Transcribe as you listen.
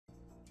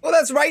Well,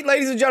 that's right,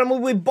 ladies and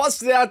gentlemen. We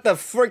busted out the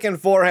freaking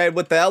forehead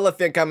with the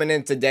elephant coming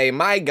in today.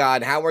 My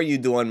God, how are you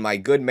doing, my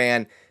good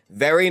man?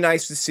 Very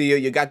nice to see you.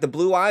 You got the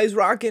blue eyes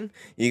rocking.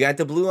 You got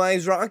the blue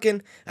eyes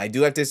rocking. I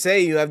do have to say,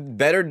 you have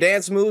better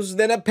dance moves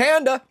than a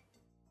panda.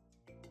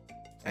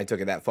 I took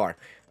it that far.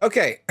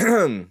 Okay,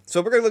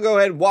 so we're going to go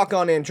ahead, walk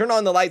on in, turn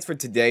on the lights for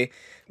today.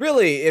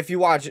 Really, if you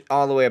watch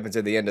all the way up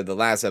until the end of the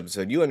last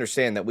episode, you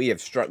understand that we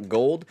have struck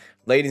gold.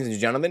 Ladies and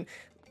gentlemen,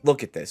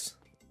 look at this.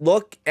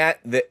 Look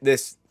at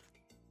this.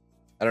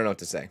 I don't know what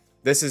to say.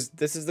 This is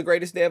the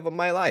greatest day of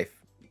my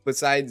life,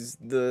 besides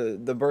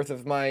the birth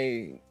of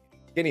my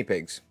guinea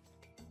pigs.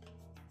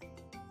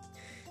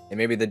 And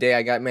maybe the day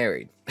I got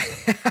married.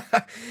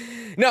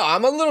 No,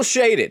 I'm a little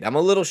shaded. I'm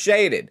a little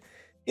shaded.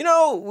 You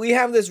know, we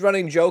have this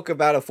running joke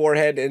about a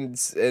forehead and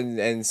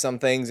some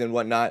things and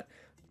whatnot.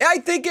 I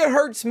think it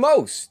hurts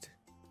most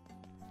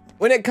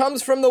when it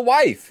comes from the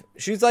wife.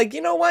 She's like,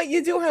 you know what?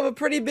 You do have a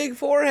pretty big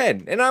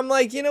forehead. And I'm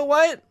like, you know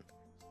what?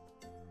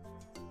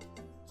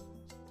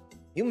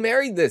 You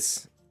married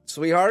this,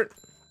 sweetheart.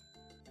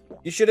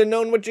 You should have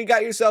known what you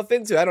got yourself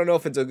into. I don't know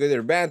if it's a good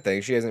or bad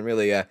thing. She hasn't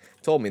really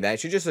told me that.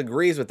 She just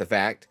agrees with the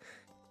fact.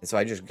 And so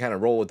I just kind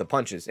of roll with the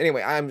punches.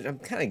 Anyway, I'm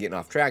kind of getting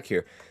off track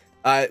here.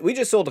 We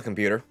just sold a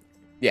computer.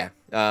 Yeah.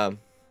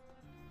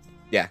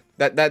 Yeah,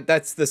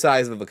 that's the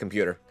size of a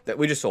computer. That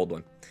we just sold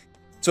one.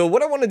 So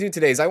what I want to do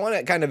today is I want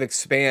to kind of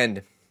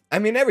expand, I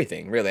mean,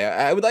 everything, really.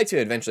 I would like to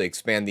eventually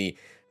expand the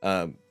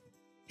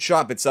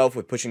shop itself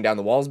with pushing down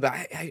the walls, but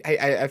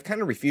I've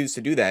kind of refused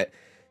to do that.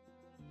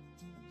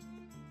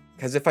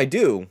 Because if I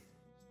do,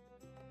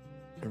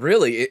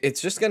 really,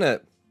 it's just going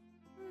to,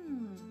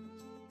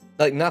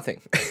 like,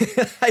 nothing.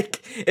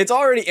 Like, it's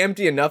already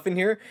empty enough in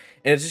here,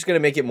 and it's just going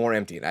to make it more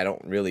empty, and I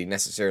don't really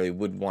necessarily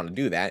would want to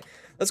do that.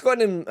 Let's go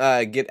ahead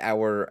and get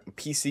our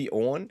PC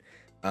on.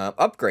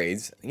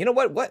 Upgrades. You know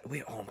what?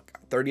 Wait, oh my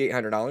God,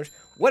 $3,800.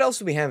 What else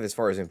do we have as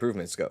far as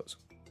improvements goes?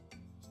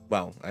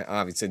 Well,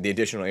 obviously the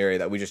additional area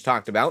that we just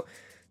talked about,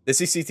 the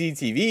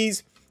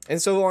CCTVs, and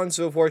so on and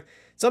so forth.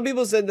 Some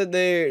people said that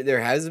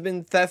there has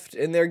been theft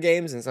in their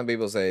games, and some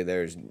people say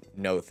there's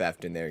no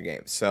theft in their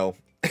games. So,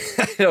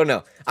 I don't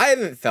know. I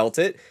haven't felt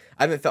it.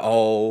 I haven't felt,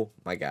 oh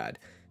my God.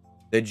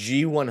 The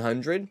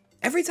G100,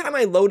 every time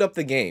I load up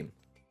the game,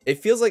 it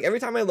feels like every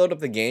time I load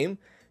up the game,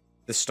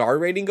 the star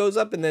rating goes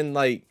up, and then,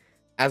 like,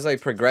 as I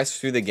progress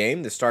through the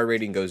game, the star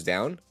rating goes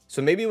down.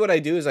 So maybe what I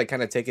do is I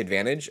kind of take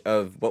advantage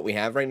of what we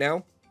have right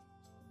now,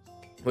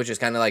 which is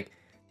kind of like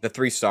the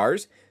 3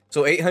 stars.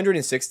 So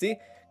 860,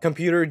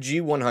 computer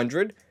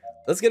G100.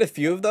 Let's get a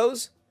few of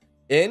those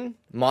in.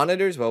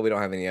 Monitors, well, we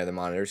don't have any other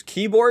monitors.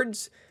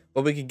 Keyboards,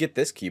 well, we could get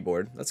this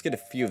keyboard. Let's get a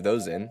few of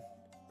those in.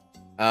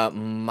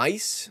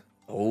 Mice.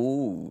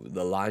 Oh,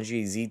 the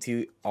Logi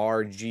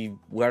Z2RG,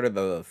 whatever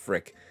the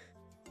frick.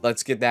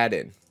 Let's get that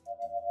in.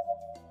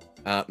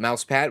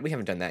 Mouse pad, we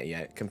haven't done that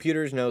yet.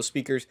 Computers, no.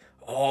 Speakers.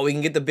 Oh, we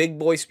can get the big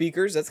boy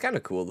speakers. That's kind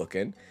of cool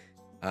looking.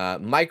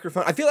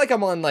 Microphone. I feel like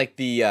I'm on like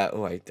the,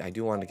 oh, I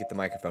do want to get the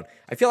microphone.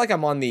 I feel like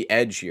I'm on the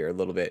edge here a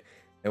little bit.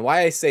 And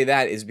why I say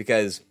that is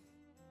because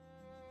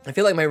I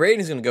feel like my rating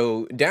is going to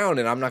go down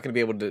and I'm not going to be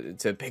able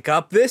to pick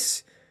up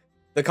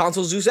the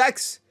console Zeus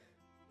X.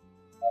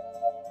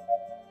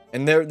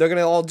 And they're going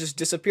to all just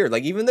disappear.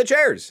 Like even the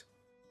chairs.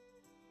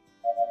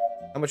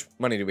 How much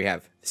money do we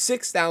have?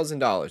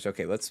 $6,000.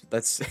 Okay, let's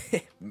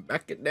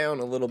back it down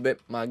a little bit,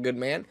 my good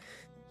man.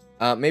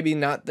 Maybe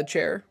not the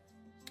chair.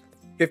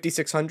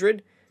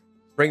 5,600.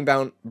 Bring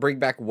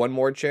back one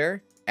more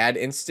chair. Add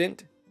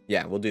instant.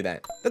 Yeah, we'll do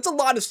that. That's a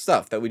lot of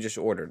stuff that we just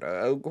ordered.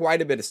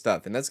 Quite a bit of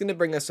stuff, and that's gonna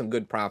bring us some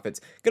good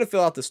profits. Gonna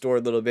fill out the store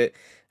a little bit.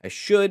 I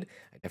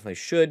definitely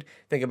should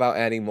think about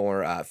adding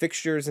more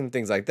fixtures and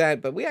things like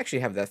that. But we actually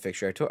have that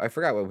fixture. I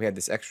forgot what we had,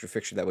 this extra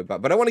fixture that we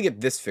bought. But I want to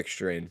get this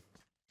fixture in.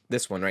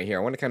 This one right here.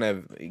 I want to kind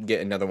of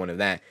get another one of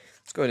that.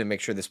 Let's go ahead and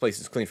make sure this place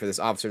is clean for this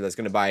officer that's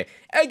going to buy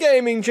a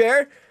gaming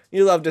chair.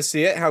 You love to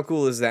see it. How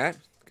cool is that?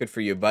 Good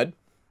for you, bud.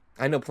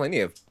 I know plenty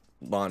of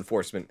law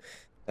enforcement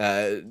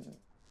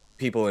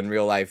people in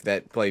real life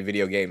that play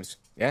video games.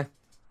 Yeah.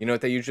 You know what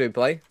they usually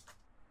play?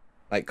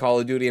 Like Call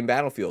of Duty and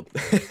Battlefield.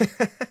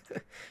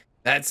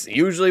 That's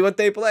usually what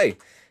they play.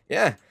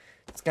 Yeah.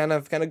 It's kind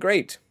of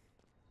great.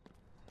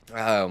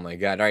 Oh my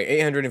God. All right.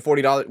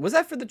 $840. Was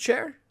that for the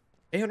chair?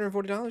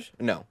 $840?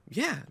 No.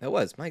 Yeah, that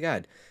was. My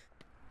God.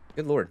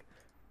 Good Lord.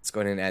 Let's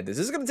go ahead and add this.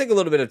 This is going to take a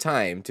little bit of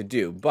time to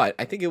do, but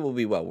I think it will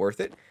be well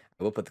worth it.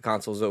 I will put the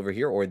consoles over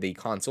here, or the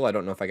console. I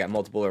don't know if I got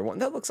multiple or one.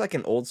 That looks like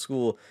an old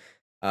school,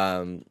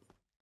 like,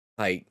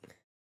 I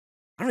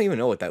don't even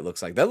know what that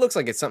looks like. That looks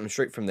like it's something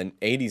straight from the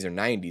 80s or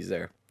 90s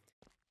there.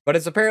 But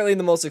it's apparently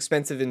the most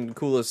expensive and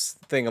coolest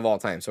thing of all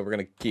time, so we're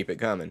going to keep it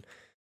coming.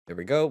 There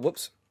we go.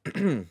 Whoops.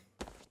 There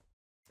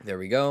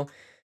we go.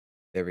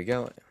 There we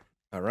go.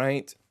 All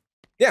right.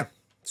 Yeah,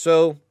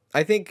 so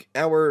I think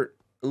our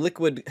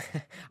liquid,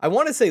 I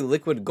want to say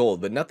liquid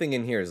gold, but nothing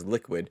in here is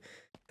liquid,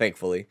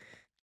 thankfully.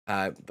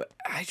 But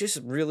I just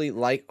really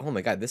like, oh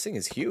my God, this thing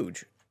is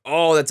huge.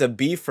 Oh, that's a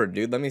beefer,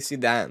 dude. Let me see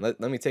that. Let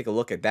me take a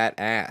look at that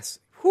ass.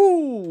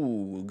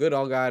 Whoo, good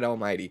all God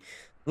almighty.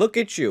 Look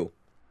at you.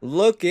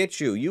 Look at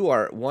you. You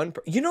are one.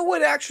 You know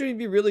what actually would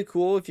be really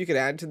cool if you could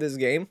add to this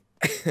game?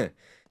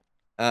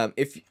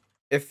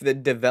 If the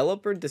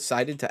developer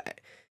decided to,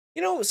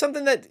 you know,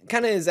 something that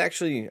kind of is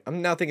actually,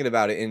 I'm now thinking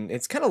about it, and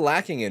it's kind of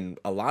lacking in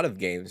a lot of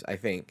games, I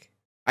think.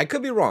 I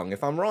could be wrong.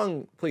 If I'm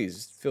wrong,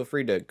 please feel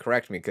free to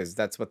correct me, because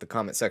that's what the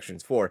comment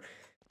section's for,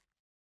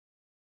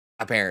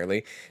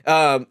 apparently.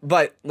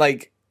 But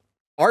like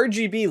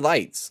RGB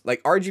lights,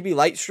 like RGB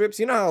light strips,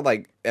 you know how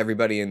like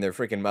everybody and their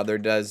freaking mother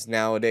does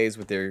nowadays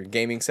with their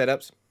gaming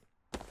setups?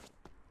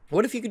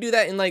 What if you could do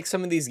that in like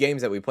some of these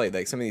games that we played,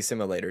 like some of these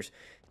simulators?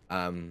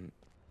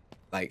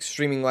 Like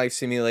Streaming Life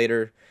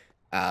Simulator,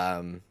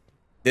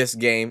 this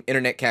game,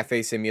 Internet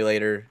Cafe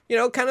Simulator, you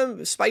know, kind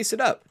of spice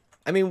it up.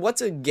 I mean,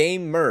 what's a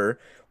gamer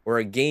or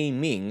a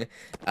gaming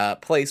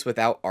place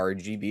without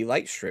RGB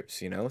light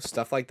strips, you know,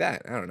 stuff like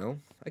that. I don't know.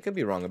 I could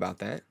be wrong about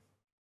that.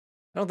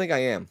 I don't think I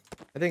am.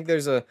 I think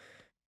there's a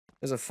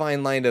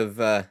fine line of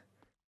I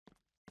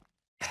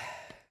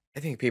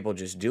think people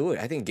just do it.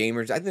 I think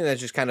gamers, I think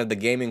that's just kind of the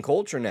gaming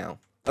culture now.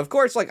 Of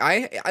course, like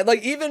I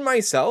like even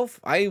myself,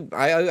 I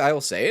will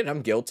say it,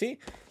 I'm guilty.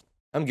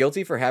 I'm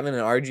guilty for having an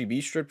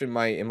RGB strip in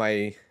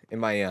my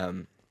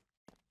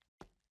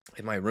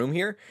room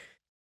here.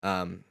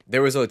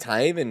 There was a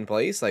time and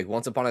place, like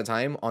once upon a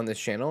time on this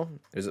channel,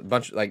 there's a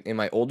bunch, like in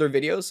my older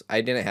videos,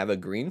 I didn't have a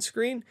green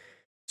screen.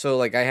 So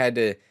like I had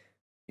to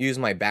use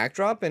my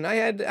backdrop, and I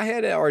had an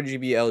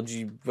RGB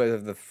LG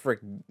with the frick,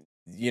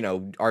 you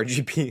know,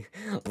 RGB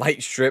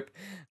light strip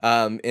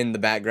in the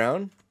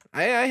background.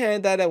 I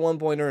had that at one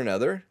point or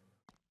another.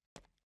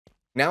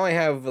 Now I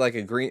have like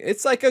a green,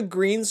 it's like a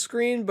green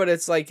screen, but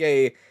it's like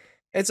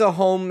it's a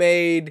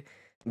homemade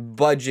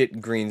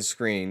budget green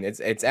screen.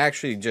 It's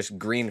actually just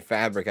green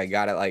fabric I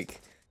got at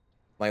like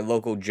my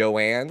local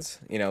Joann's,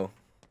 you know,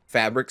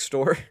 fabric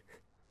store.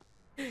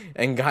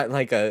 And got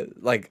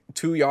like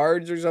 2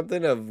 yards or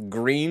something of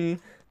green,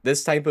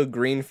 this type of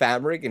green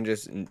fabric, and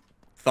just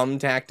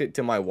thumbtacked it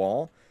to my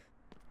wall.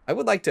 I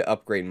would like to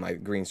upgrade my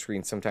green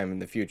screen sometime in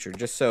the future,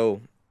 just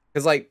so,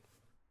 because like,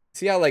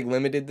 see how like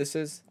limited this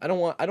is? I don't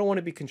want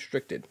to be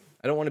constricted.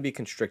 I don't want to be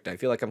constricted. I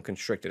feel like I'm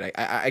constricted.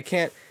 I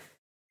can't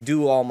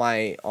do all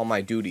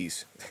my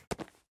duties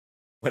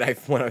when I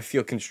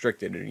feel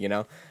constricted, you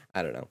know?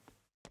 I don't know.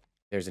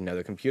 There's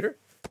another computer.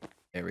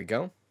 There we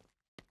go.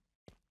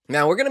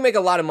 Now, we're going to make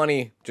a lot of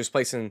money just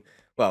placing,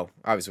 well,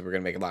 obviously we're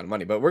going to make a lot of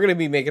money, but we're going to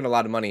be making a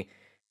lot of money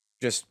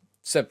just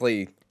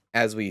simply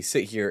as we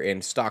sit here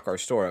and stock our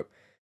store up.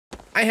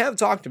 I have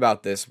talked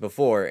about this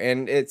before,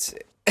 and it's,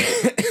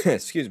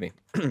 excuse me,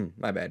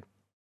 my bad.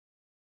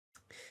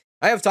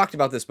 I have talked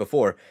about this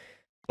before,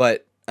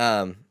 but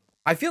I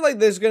feel like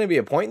there's going to be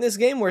a point in this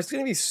game where it's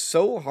going to be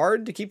so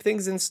hard to keep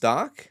things in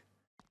stock.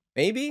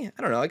 Maybe?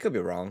 I don't know. I could be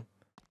wrong.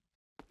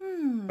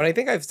 But I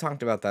think I've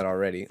talked about that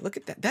already. Look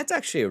at that. That's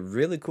actually a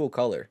really cool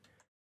color.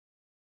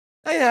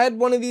 I had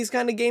one of these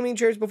kind of gaming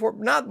chairs before.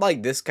 Not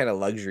like this kind of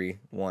luxury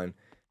one.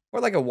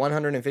 Or like a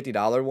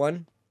 $150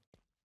 one.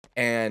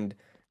 And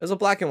there's a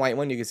black and white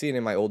one. You can see it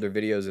in my older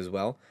videos as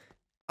well.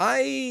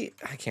 I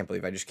can't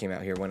believe I just came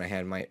out here when I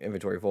had my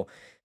inventory full.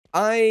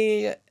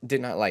 I did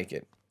not like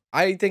it.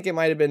 I think it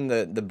might have been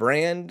the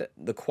brand,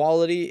 the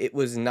quality. It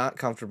was not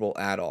comfortable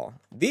at all.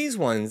 These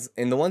ones,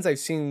 and the ones I've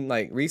seen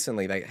like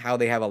recently, like how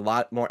they have a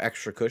lot more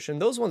extra cushion,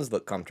 those ones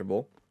look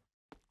comfortable.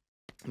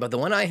 But the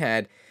one I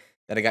had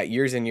that I got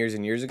years and years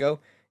and years ago,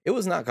 it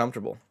was not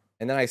comfortable.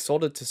 And then I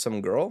sold it to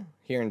some girl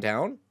here in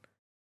town.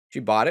 She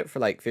bought it for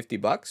like 50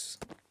 bucks.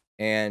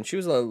 And she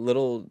was a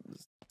little,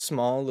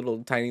 small,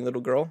 little, tiny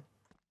little girl.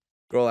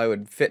 Girl I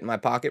would fit in my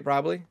pocket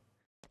probably.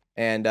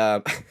 And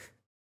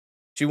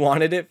she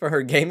wanted it for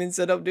her gaming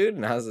setup, dude,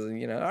 and I was,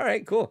 you know, all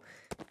right, cool.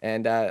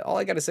 And all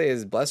I gotta say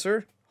is bless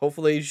her.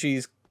 Hopefully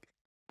she's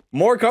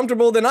more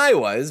comfortable than I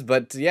was,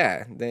 but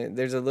yeah,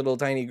 there's a little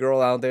tiny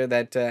girl out there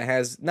that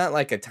has not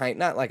like a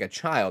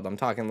child. I'm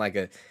talking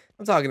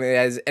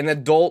as an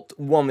adult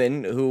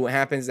woman who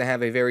happens to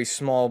have a very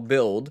small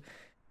build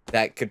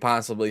that could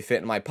possibly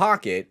fit in my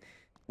pocket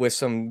with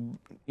some,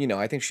 you know,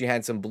 I think she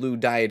had some blue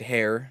dyed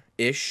hair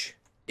ish,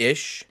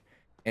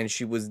 and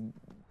she was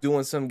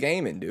doing some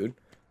gaming, dude.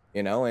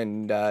 You know,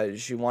 and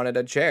she wanted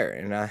a chair,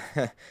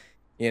 and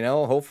you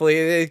know, hopefully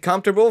it's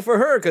comfortable for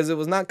her, because it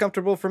was not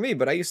comfortable for me.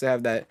 But I used to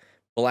have that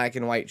black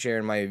and white chair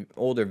in my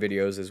older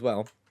videos as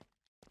well.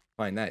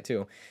 Find that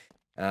too.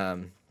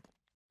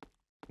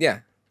 Yeah,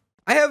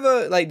 I have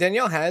a, like,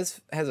 Danielle has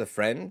a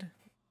friend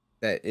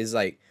that is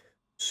like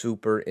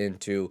super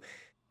into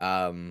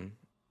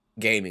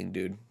gaming,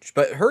 dude.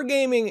 But her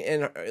gaming,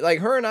 and like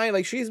her and I,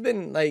 like she's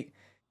been like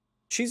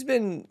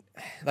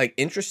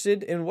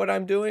interested in what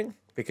I'm doing,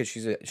 because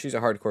she's a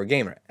hardcore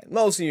gamer.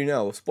 Most of you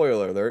know,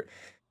 spoiler alert,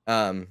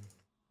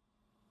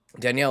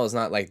 Danielle is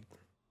not like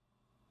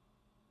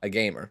a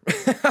gamer.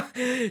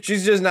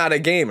 She's just not a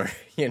gamer,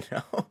 you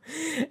know?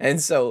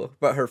 And so,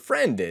 but her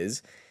friend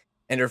is,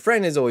 and her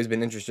friend has always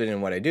been interested in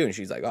what I do, and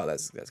she's like, oh,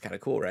 that's kind of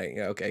cool, right?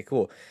 Yeah, okay,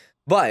 cool.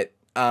 But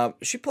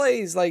she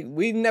plays, like,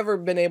 we've never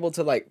been able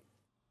to, like,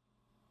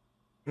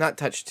 not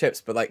touch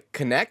tips, but like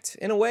connect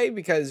in a way,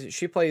 because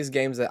she plays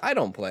games that I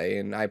don't play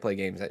and I play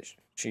games that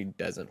she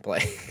doesn't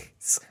play.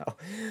 So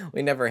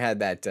we never had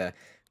that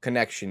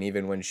connection,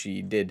 even when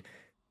she did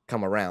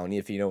come around,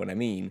 if you know what I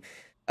mean.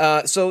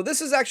 So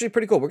this is actually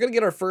pretty cool. We're gonna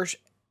get our first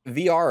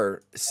VR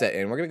set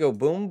in. We're gonna go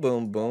boom,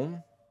 boom,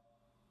 boom.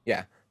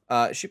 Yeah.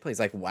 She plays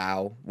like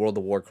WoW, World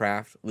of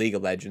Warcraft, League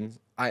of Legends.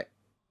 I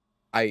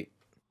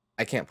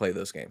I can't play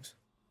those games.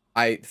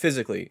 I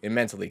physically and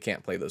mentally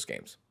can't play those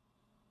games.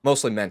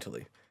 Mostly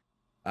mentally.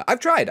 I've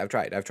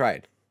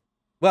tried.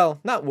 Well,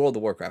 not World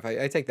of Warcraft.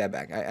 I take that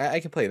back. I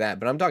can play that,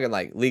 but I'm talking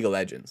like League of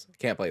Legends.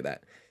 Can't play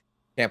that.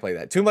 Can't play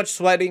that. Too much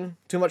sweating.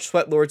 Too much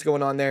sweat lords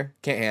going on there.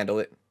 Can't handle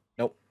it.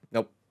 Nope.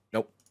 Nope.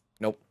 Nope.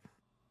 Nope.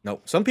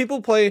 Nope. Some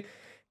people play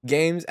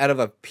games out of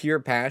a pure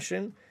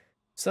passion.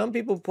 Some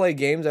people play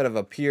games out of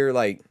a pure,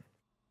 like,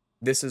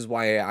 this is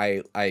why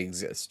I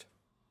exist.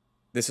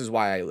 This is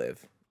why I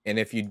live. And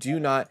if you do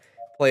not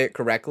play it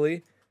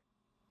correctly,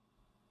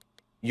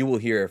 you will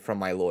hear from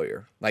my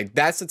lawyer. Like,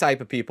 that's the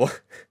type of people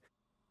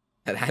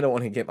that I don't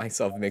want to get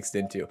myself mixed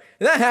into.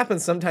 And that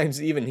happens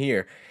sometimes even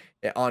here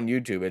on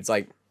YouTube. It's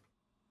like,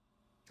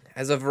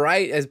 as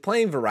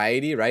playing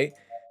variety, right?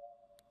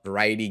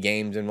 Variety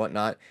games and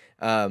whatnot,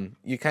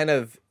 you kind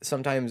of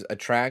sometimes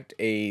attract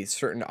a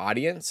certain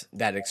audience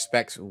that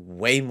expects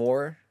way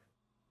more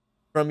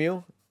from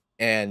you,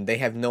 and they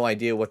have no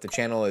idea what the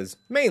channel is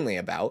mainly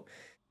about.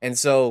 And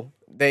so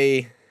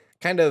they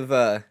kind of,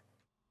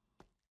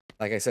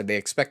 like I said, they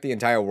expect the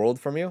entire world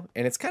from you,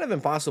 and it's kind of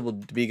impossible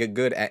to be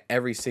good at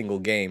every single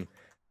game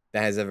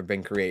that has ever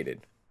been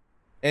created.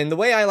 And the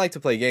way I like to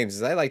play games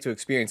is I like to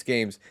experience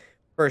games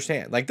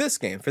firsthand. Like this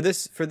game, for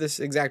this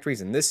exact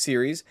reason. This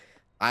series,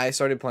 I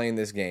started playing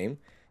this game,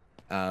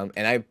 and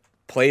I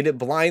played it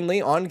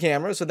blindly on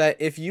camera, so that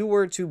if you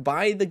were to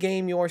buy the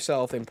game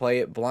yourself and play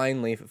it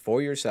blindly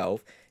for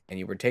yourself, and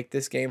you were to take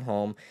this game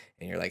home,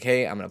 and you're like,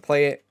 hey, I'm going to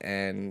play it,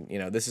 and, you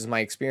know, this is my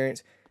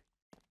experience,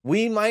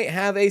 we might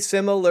have a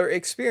similar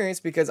experience,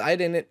 because I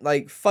didn't,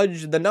 like,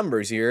 fudge the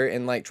numbers here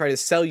and, like, try to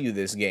sell you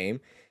this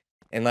game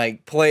and,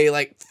 like, play,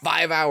 like,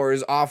 5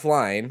 hours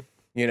offline,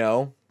 you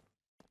know,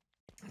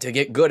 to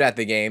get good at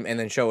the game and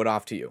then show it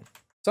off to you.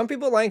 Some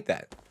people like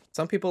that.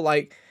 Some people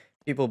like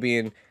people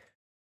being,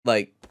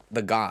 like,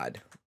 the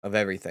god of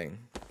everything.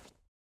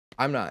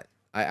 I'm not.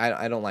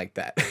 I don't like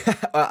that.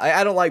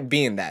 I don't like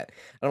being that.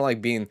 I don't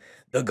like being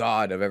the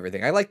god of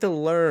everything. I like to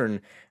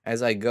learn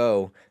as I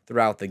go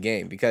throughout the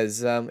game,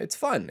 because it's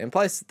fun. And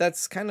plus,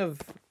 that's kind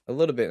of a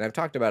little bit, and I've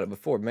talked about it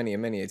before many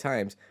a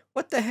times.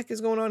 What the heck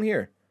is going on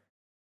here?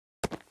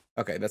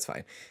 Okay, that's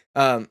fine.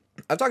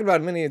 I've talked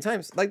about it many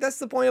times. Like, that's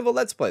the point of a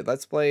Let's Play.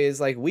 Let's Play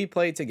is like, we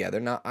play together.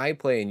 Not I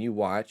play and you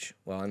watch.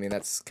 Well, I mean,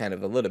 that's kind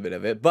of a little bit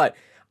of it. But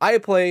I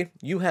play,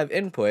 you have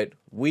input,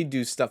 we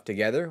do stuff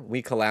together,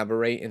 we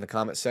collaborate in the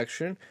comment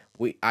section,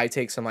 I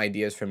take some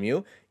ideas from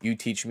you, you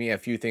teach me a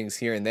few things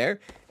here and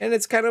there, and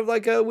it's kind of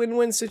like a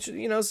win-win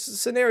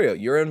scenario.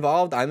 You're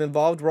involved, I'm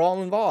involved, we're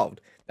all involved.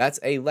 That's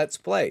a Let's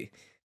Play.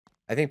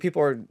 I think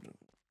people are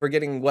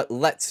forgetting what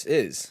let's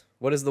is.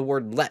 What is the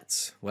word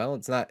let's? Well,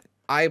 it's not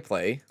I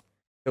play.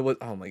 If it was,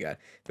 oh my god.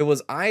 If it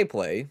was I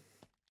play,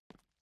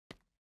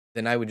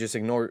 then I would just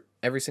ignore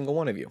every single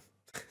one of you.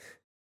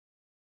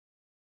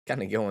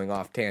 Kind of going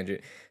off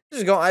tangent.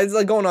 I was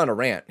like going on a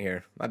rant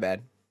here. My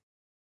bad.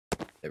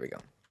 There we go.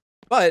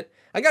 But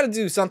I got to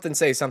do something,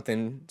 say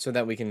something, so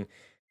that we can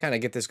kind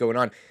of get this going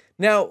on.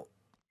 Now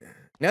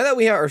that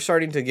we are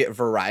starting to get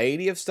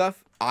variety of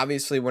stuff,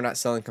 obviously we're not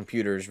selling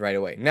computers right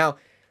away. Now,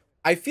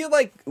 I feel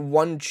like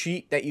one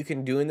cheat that you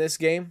can do in this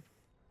game,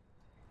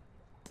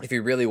 if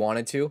you really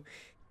wanted to,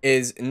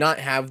 is not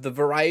have the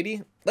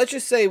variety. Let's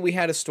just say we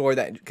had a store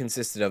that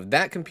consisted of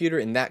that computer,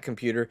 and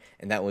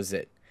that was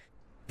it.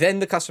 Then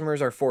the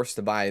customers are forced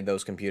to buy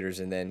those computers,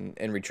 and then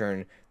in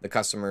return, the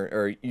customer,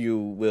 or you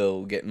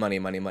will get money,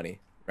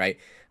 right?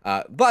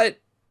 But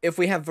if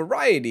we have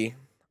variety,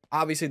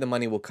 obviously the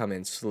money will come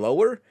in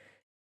slower.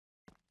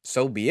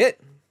 So be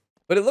it.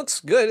 But it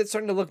looks good. It's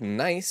starting to look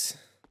nice.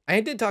 I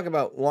did talk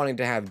about wanting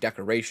to have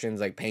decorations,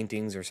 like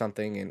paintings or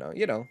something, and,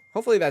 you know,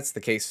 hopefully that's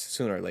the case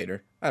sooner or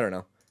later. I don't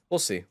know. We'll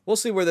see. We'll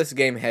see where this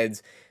game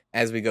heads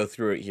as we go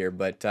through it here.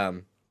 But,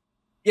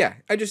 yeah,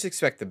 I just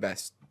expect the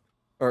best.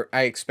 Or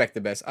I expect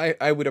the best.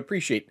 I would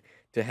appreciate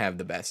to have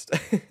the best.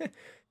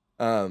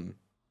 So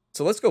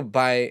let's go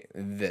buy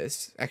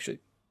this. Actually,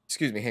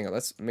 excuse me, hang on.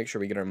 Let's make sure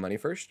we get our money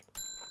first.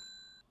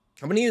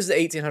 I'm going to use the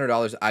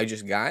 $1,800 I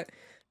just got.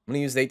 I'm going to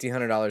use the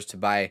 $1,800 to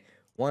buy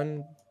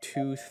 1,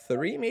 2,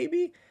 3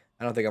 maybe?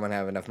 I don't think I'm going to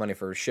have enough money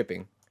for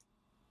shipping.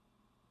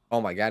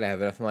 Oh my god, I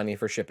have enough money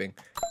for shipping.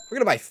 We're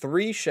going to buy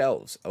 3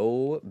 shelves.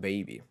 Oh,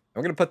 baby.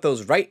 We're going to put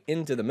those right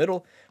into the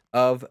middle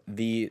of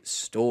the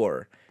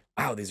store.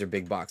 Wow, these are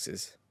big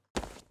boxes.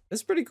 This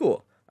is pretty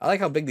cool. I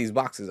like how big these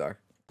boxes are.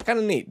 Kind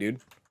of neat, dude.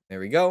 There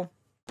we go.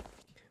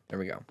 There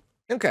we go.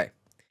 Okay.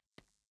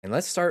 And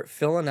let's start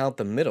filling out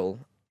the middle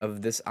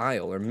of this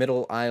aisle, or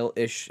middle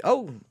aisle-ish.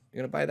 Oh,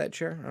 you're going to buy that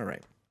chair? All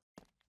right.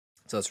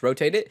 So let's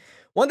rotate it.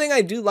 One thing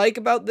I do like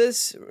about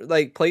this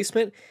like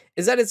placement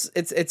is that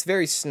it's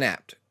very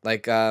snapped.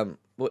 Like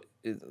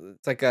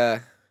it's like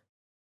a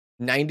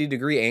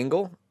 90-degree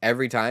angle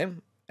every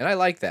time, and I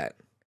like that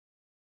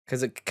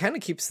because it kind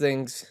of keeps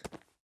things.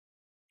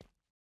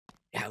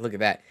 Yeah, look at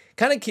that.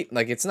 Kind of keep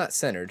like it's not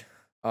centered.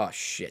 Oh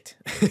shit.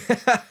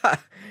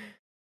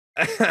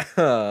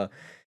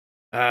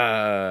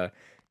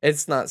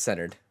 It's not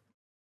centered.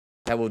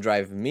 That will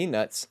drive me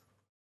nuts.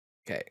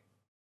 Okay.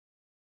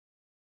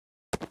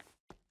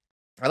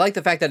 I like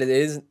the fact that it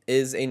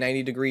is a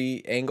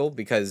 90-degree angle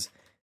because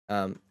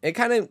it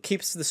kind of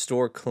keeps the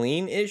store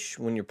clean-ish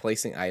when you're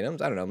placing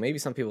items. I don't know. Maybe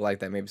some people like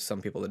that. Maybe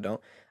some people that don't.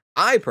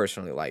 I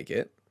personally like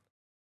it.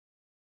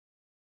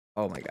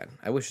 Oh my god.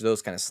 I wish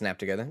those kind of snap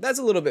together. That's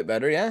a little bit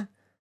better, yeah?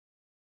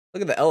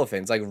 Look at the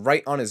elephant. It's like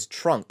right on his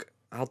trunk.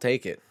 I'll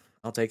take it.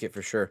 I'll take it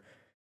for sure.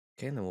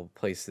 Okay, and then we'll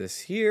place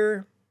this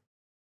here.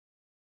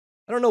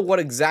 I don't know what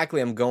exactly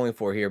I'm going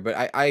for here, but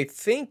I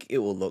think it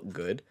will look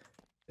good.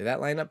 Did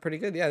that line up pretty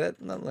good? Yeah,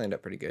 that lined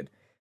up pretty good.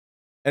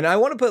 And I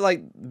want to put,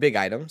 like, big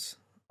items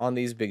on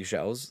these big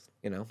shelves.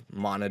 You know,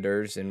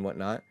 monitors and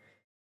whatnot.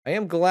 I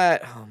am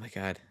glad. Oh, my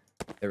God.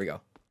 There we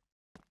go.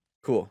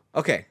 Cool.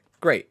 Okay,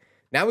 great.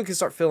 Now we can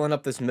start filling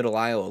up this middle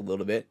aisle a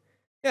little bit.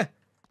 Yeah.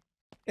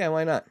 Yeah,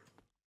 why not?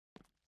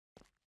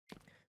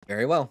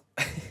 Very well.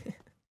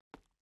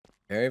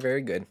 Very,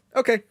 very good.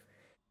 Okay.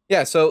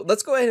 Yeah, so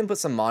let's go ahead and put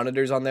some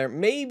monitors on there.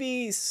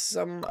 Maybe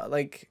some,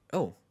 like...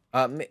 Oh.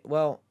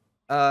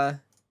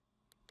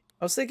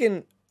 I was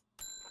thinking,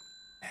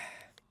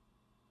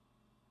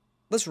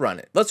 let's run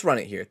it. Let's run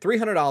it here.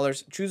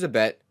 $300. Choose a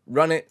bet.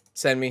 Run it.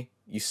 Send me.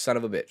 You son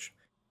of a bitch.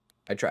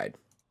 I tried.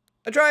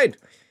 I'm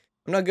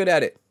not good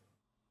at it.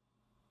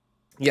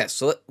 Yes,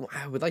 so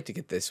I would like to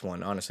get this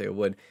one. Honestly, I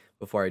would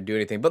before I do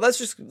anything. But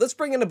let's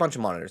bring in a bunch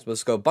of monitors.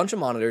 Let's go a bunch of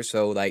monitors.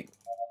 So like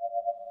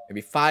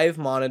maybe 5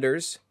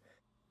 monitors.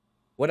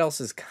 What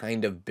else is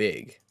kind of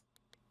big?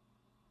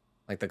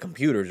 Like the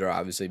computers are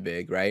obviously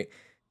big, right?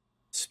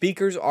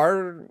 Speakers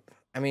are,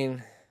 I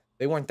mean,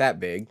 they weren't that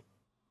big.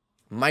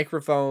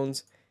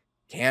 Microphones,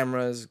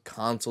 cameras,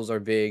 consoles are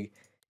big.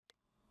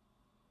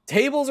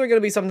 Tables are going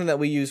to be something that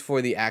we use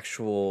for the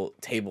actual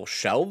table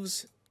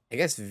shelves. I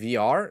guess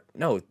VR?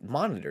 No,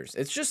 monitors.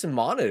 It's just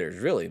monitors,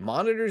 really.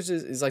 Monitors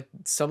is like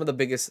some of the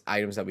biggest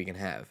items that we can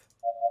have.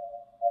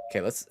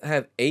 Okay, let's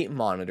have 8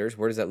 monitors.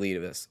 Where does that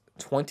leave us?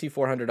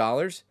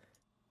 $2,400?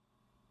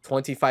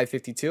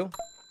 $2,552?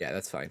 Yeah,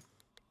 that's fine.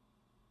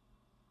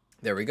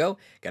 There we go.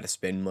 Gotta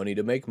spend money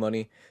to make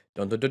money.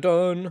 Dun dun dun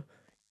dun.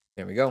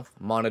 There we go.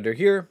 Monitor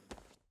here.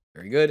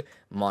 Very good.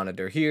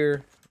 Monitor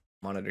here.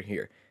 Monitor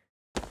here.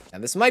 Now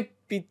this might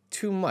be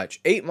too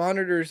much. 8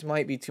 monitors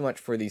might be too much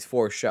for these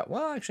 4 shelves.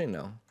 Well, actually,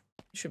 no.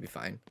 It should be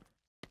fine.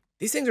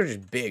 These things are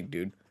just big,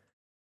 dude.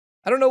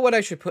 I don't know what I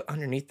should put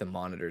underneath the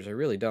monitors. I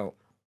really don't.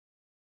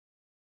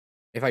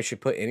 If I should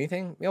put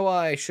anything? Yeah, well,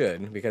 I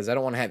should, because I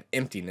don't want to have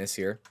emptiness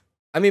here.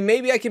 I mean,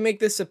 maybe I can make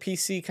this a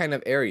PC kind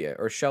of area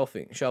or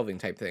shelving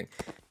type thing.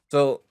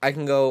 So I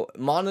can go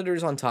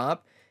monitors on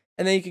top,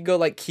 and then you could go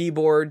like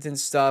keyboards and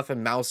stuff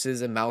and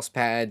mouses and mouse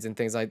pads and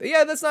things like that.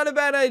 Yeah, that's not a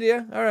bad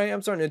idea. All right,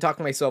 I'm starting to talk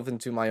myself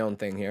into my own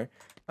thing here.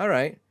 All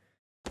right.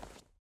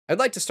 I'd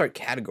like to start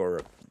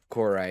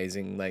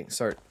categorizing, like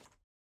start,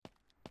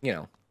 you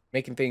know,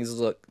 making things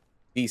look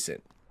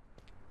decent.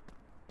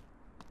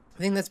 I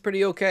think that's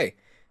pretty okay.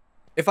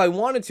 If I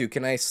wanted to,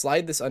 can I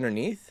slide this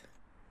underneath?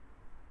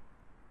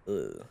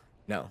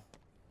 No,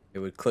 it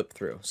would clip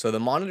through. So the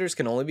monitors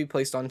can only be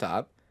placed on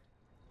top.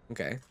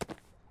 Okay,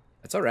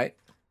 that's all right.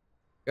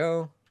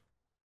 Go.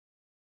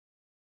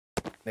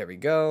 There we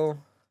go.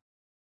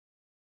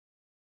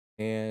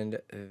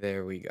 And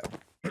there we go.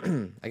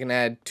 I can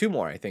add 2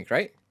 more, I think,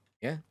 right?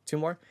 Yeah, 2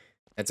 more.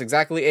 That's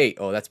exactly 8.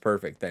 Oh, that's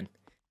perfect then.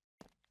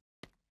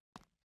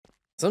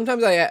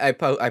 Sometimes I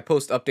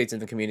post updates in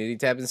the community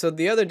tab, and so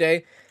the other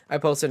day I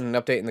posted an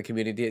update in the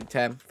community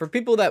tab. For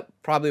people that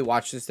probably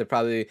watch this, they're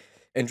probably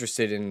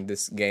interested in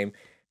this game,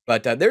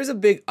 but there's a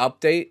big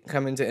update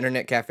coming to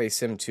Internet Cafe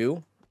Sim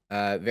 2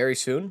 very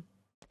soon,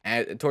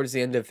 towards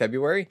the end of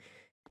February,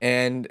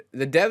 and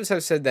the devs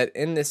have said that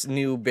in this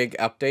new big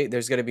update,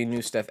 there's going to be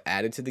new stuff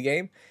added to the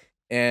game,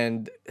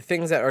 and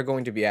things that are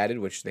going to be added,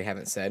 which they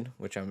haven't said,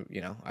 which I'm, you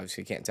know,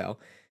 obviously can't tell.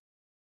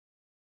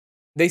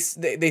 They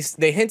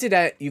hinted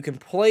at you can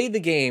play the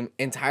game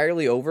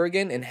entirely over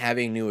again and have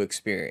a new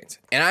experience,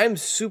 and I'm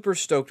super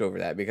stoked over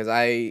that because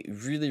I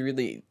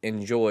really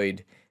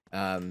enjoyed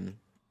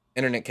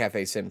Internet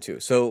Cafe Sim 2.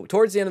 So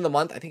towards the end of the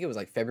month, I think it was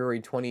like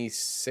February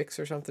 26th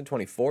or something,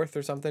 24th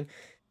or something,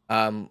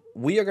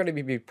 we are going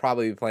to be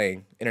probably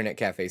playing Internet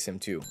Cafe Sim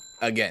 2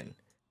 again,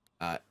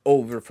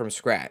 over from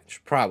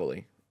scratch,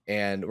 probably.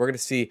 And we're going to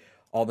see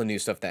all the new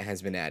stuff that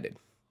has been added.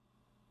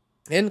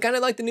 And kind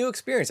of like the new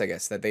experience, I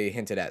guess, that they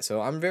hinted at. So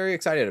I'm very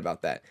excited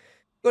about that.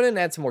 Go ahead and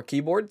add some more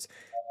keyboards.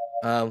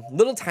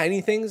 Little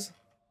tiny things.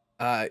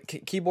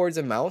 Keyboards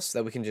and mouse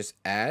that we can just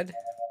add.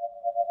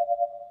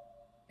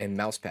 And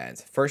mouse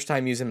pads. First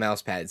time using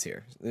mouse pads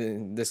here.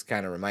 This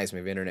kind of reminds me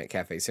of Internet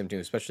Cafe Sim 2,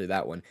 especially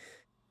that one.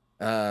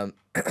 Um,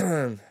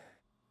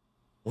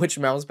 which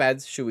mouse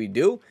pads should we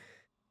do?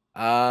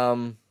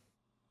 Um,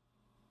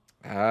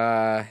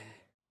 I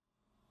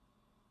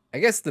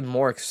guess the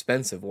more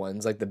expensive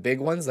ones, like the big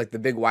ones, like the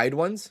big wide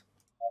ones.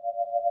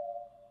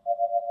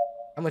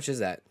 How much is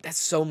that? That's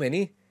so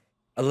many.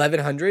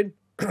 1,100.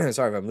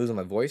 Sorry if I'm losing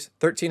my voice.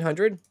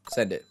 1,300.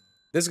 Send it.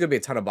 This is gonna be a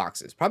ton of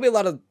boxes. Probably a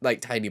lot of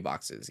like tiny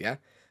boxes. Yeah.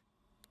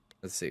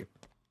 Let's see.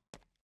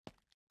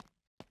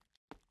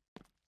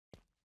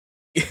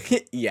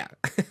 Yeah.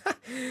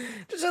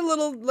 Just a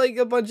little, like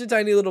a bunch of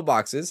tiny little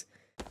boxes.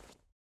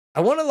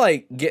 I want to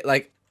like get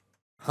like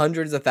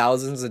hundreds of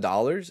thousands of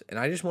dollars, and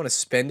I just want to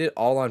spend it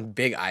all on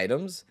big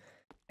items.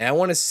 And I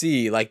want to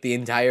see like the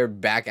entire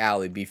back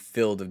alley be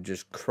filled of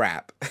just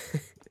crap.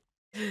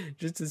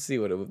 Just to see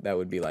what that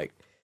would be like.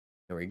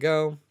 There we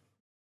go.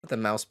 Put the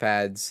mouse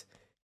pads.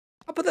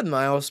 I'll put the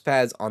mouse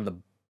pads on the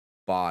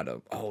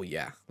bottom. Oh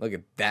yeah. Look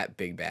at that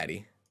big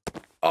baddie.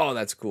 Oh,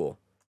 that's cool.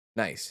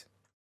 Nice.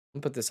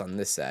 I'll put this on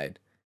this side.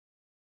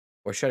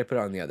 Or should I put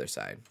it on the other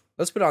side?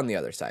 Let's put it on the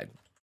other side.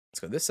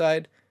 Let's go this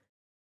side.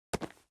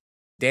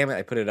 Damn it,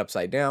 I put it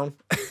upside down.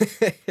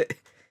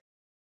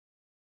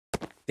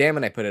 Damn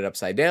it, I put it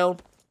upside down.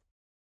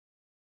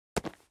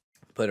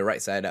 Put it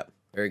right side up.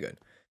 Very good.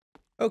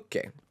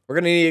 Okay. We're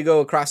going to need to go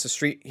across the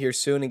street here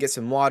soon and get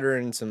some water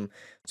and some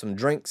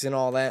drinks and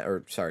all that.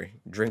 Or, sorry,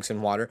 drinks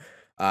and water.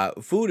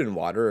 Food and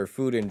water, or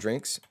food and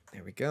drinks.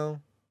 There we go.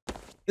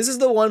 This is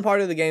the one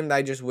part of the game that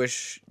I just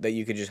wish that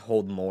you could just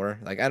hold more.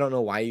 Like, I don't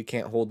know why you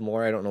can't hold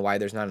more. I don't know why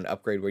there's not an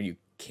upgrade where you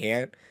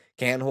can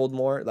hold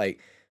more. Like,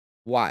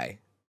 why?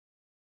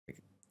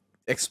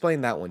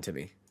 Explain that one to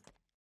me.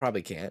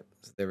 Probably can't.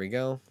 So there we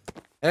go.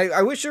 And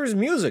I wish there was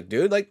music,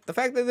 dude. Like, the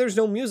fact that there's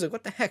no music.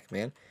 What the heck,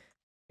 man?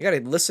 You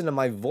gotta listen to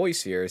my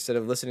voice here instead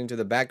of listening to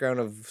the background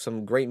of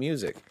some great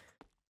music.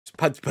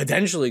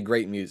 Potentially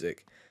great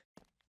music.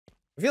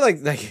 I feel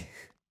like,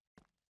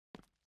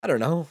 I don't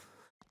know.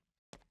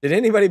 Did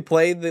anybody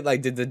play the,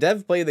 like, did the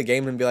dev play the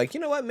game and be like,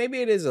 you know what,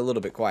 maybe it is a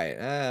little bit quiet?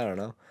 I don't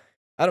know.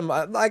 I don't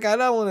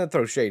want to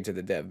throw shade to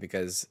the dev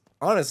because,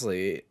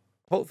 honestly,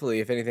 hopefully,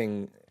 if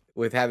anything,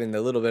 with having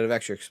the little bit of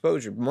extra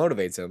exposure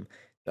motivates them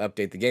to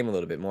update the game a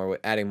little bit more with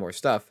adding more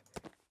stuff,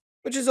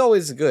 which is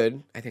always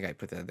good. I think I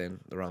put that in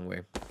the wrong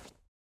way.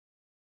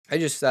 I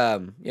just,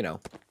 you know,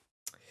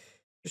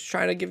 just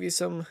trying to give you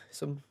some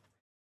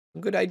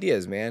good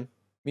ideas, man.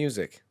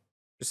 Music.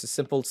 Just a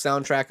simple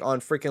soundtrack on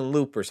freaking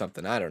loop or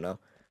something. I don't know.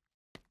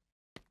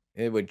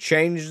 It would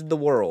change the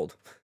world.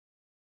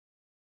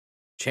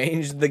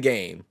 Change the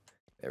game.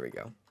 There we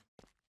go.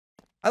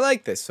 I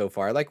like this so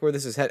far. I like where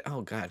this is headed. Oh,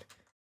 God.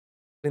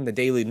 In the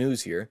daily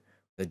news here.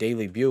 The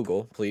Daily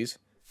Bugle, please.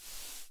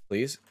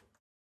 Please.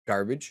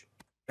 Garbage.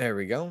 There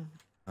we go.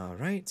 All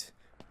right.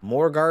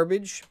 More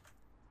garbage.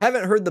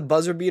 Haven't heard the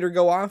buzzer beater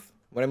go off.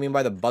 What I mean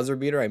by the buzzer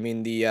beater, I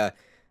mean the,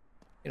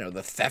 you know,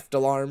 the theft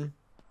alarm.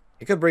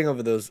 It could bring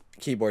over those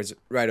keyboards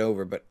right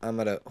over, but I'm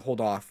going to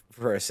hold off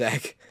for a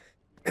sec.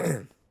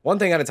 One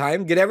thing at a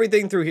time. Get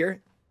everything through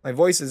here. My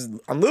voice is...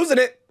 I'm losing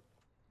it.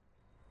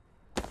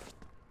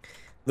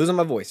 Losing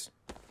my voice.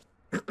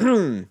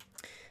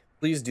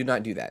 Please do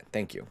not do that.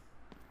 Thank you.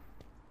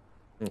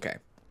 Okay.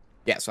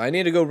 Yeah, so I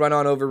need to go run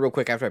on over real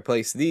quick after I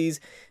place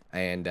these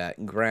and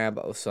grab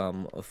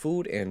some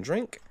food and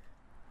drink.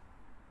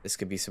 This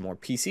could be some more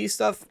PC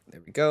stuff.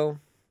 There we go.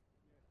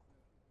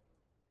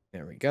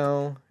 There we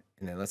go.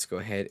 And then let's go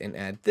ahead and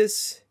add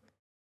this.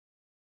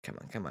 Come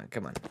on, come on,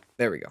 come on.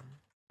 There we go.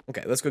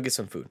 Okay, let's go get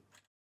some food.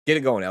 Get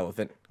it going,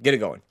 elephant. Get it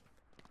going.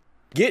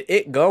 Get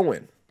it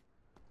going.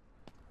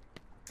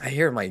 I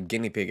hear my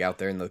guinea pig out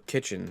there in the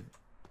kitchen.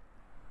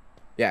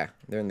 Yeah,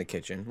 they're in the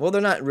kitchen. Well,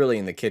 they're not really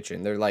in the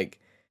kitchen. They're like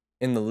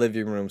in the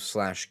living room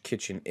 /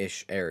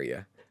 kitchen-ish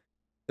area.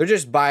 They're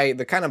just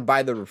they're kind of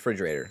by the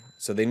refrigerator.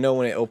 So they know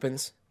when it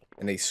opens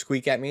and they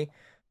squeak at me.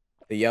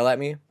 They yell at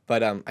me.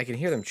 But I can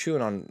hear them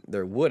chewing on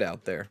their wood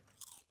out there.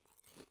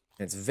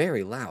 And it's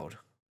very loud.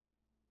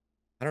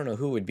 I don't know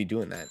who would be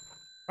doing that.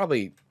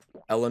 Probably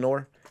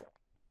Eleanor.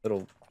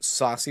 Little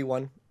saucy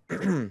one.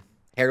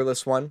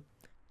 Hairless one.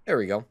 There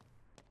we go.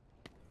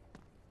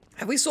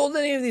 Have we sold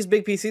any of these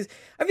big PCs?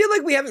 I feel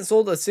like we haven't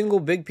sold a single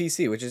big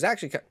PC, which is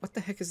actually... What the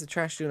heck is the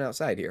trash doing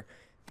outside here?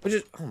 Which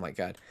is... Oh my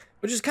god.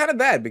 Which is kind of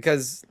bad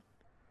because...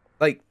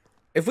 Like,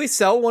 if we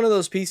sell one of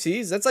those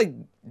PCs, that's like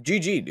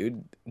GG,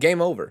 dude.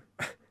 Game over.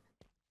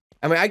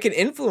 I mean, I can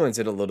influence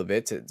it a little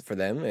bit for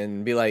them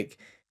and be like,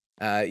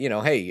 you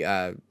know,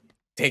 hey,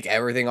 take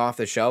everything off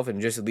the shelf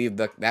and just leave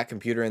that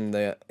computer in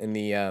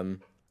the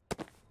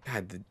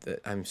God,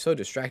 I'm so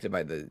distracted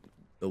by the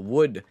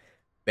wood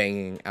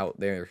banging out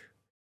there.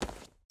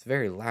 It's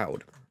very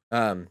loud.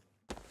 I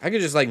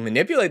could just like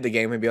manipulate the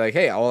game and be like,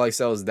 hey, all I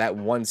sell is that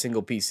one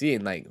single PC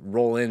and like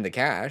roll in the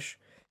cash.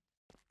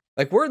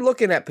 Like we're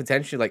looking at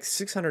potentially like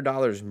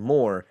 $600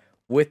 more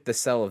with the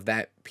sell of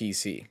that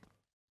PC.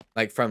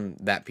 Like from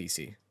that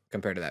PC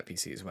compared to that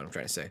PC is what I'm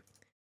trying to say.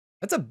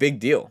 That's a big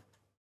deal.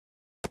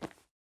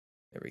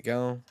 There we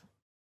go.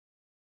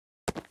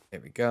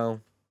 There we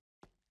go.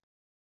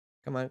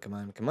 Come on, come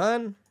on, come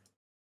on.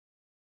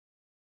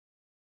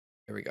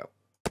 There we go.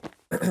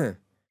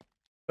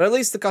 But at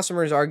least the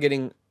customers are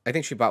getting, I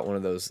think she bought one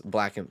of those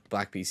black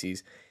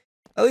PCs.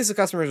 At least the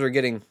customers are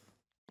getting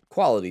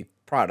quality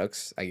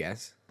products, I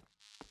guess.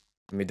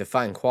 I mean,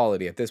 define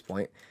quality at this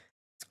point.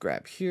 Let's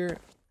grab here.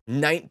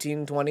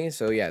 1920.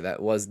 So yeah,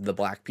 that was the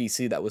black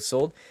PC that was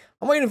sold.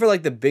 I'm waiting for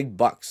like the big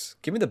bucks.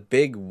 Give me the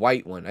big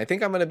white one. I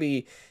think I'm gonna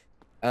be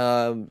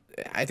I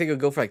think it'll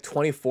go for like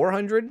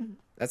 2400.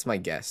 That's my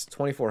guess.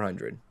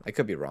 2400. I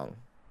could be wrong.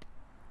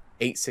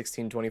 8,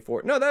 16,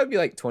 24. No, that would be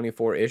like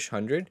 24-ish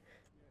hundred.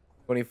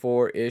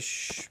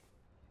 24-ish,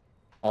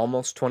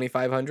 almost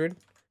 2500.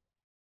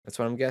 That's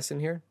what I'm guessing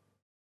here.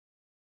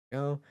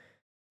 Go.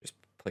 Just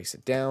place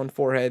it down.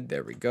 Forehead.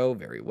 There we go.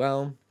 Very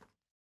well.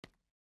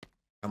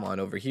 Come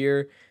on over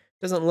here.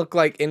 Doesn't look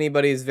like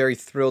anybody's very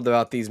thrilled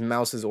about these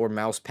mouses or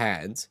mouse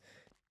pads.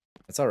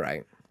 That's all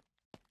right.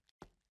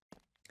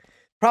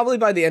 Probably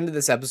by the end of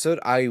this episode,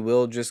 I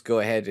will just go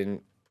ahead and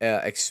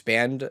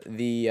expand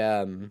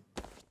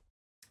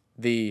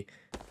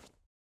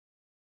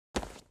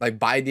like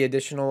buy the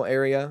additional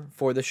area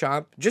for the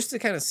shop just to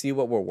kind of see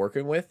what we're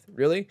working with,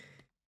 really.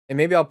 And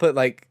maybe I'll put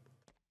like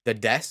the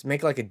desk,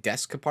 make like a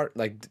desk compartment,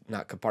 like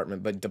not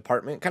compartment, but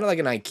department, kind of like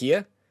an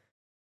IKEA.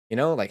 You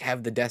know, like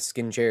have the desk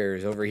and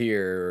chairs over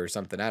here or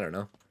something. I don't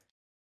know.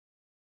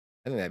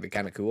 I think that'd be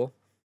kind of cool.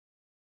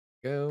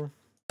 Go.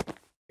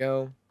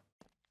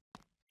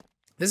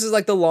 This is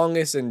like the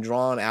longest and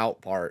drawn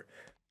out part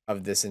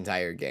of this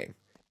entire game.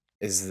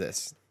 Is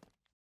this.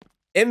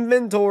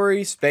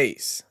 Inventory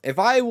space. If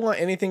I want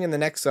anything in the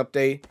next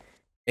update,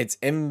 it's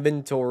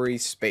inventory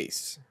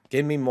space.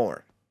 Give me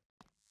more.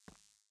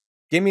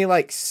 Give me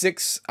like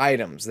 6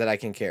 items that I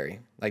can carry.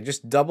 Like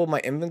just double my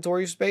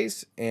inventory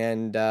space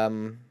and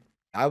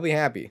I'll be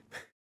happy.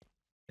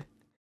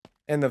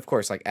 And of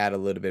course, like add a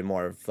little bit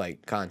more of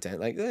like content,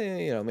 like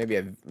you know, maybe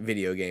a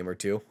video game or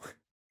two.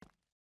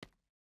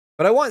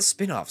 But I want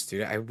spin-offs,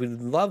 dude. I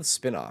would love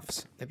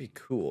spin-offs. That'd be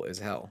cool as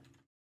hell.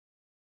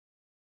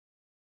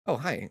 Oh,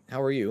 hi.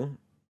 How are you?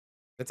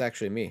 That's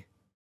actually me.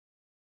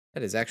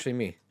 That is actually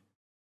me.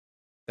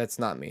 That's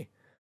not me.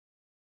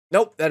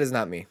 Nope, that is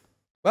not me.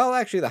 Well,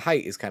 actually, the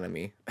height is kind of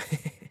me.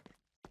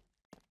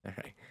 All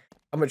right.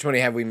 How much money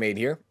have we made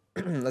here?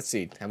 Let's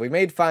see. Have we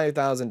made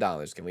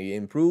 $5,000? Can we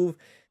improve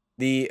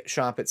the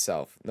shop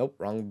itself? Nope,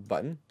 wrong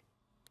button.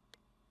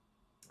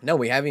 No,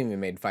 we haven't even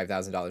made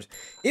 $5,000.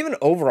 Even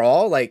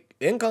overall, like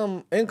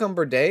income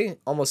per day,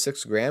 almost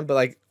 6 grand, but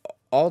like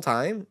all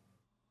time,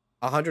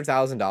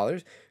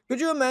 $100,000. Could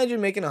you imagine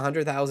making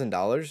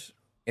 $100,000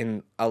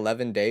 in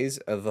 11 days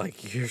of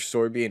like your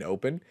store being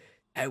open?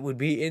 That would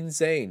be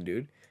insane,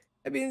 dude.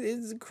 I mean,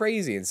 it's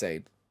crazy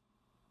insane.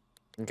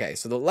 Okay,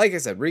 so like I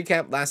said,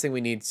 recap. Last thing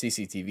we need,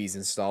 CCTVs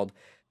installed,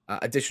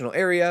 additional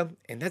area,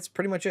 and that's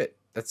pretty much it.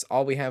 That's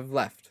all we have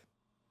left.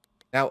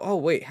 Now, oh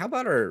wait, how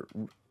about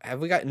have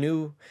we got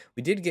new?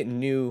 We did get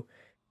new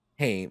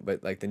paint,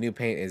 but like the new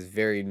paint is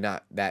very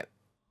not that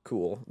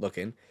cool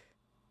looking.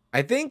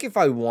 I think if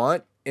I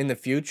want in the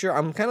future,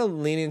 I'm kind of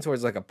leaning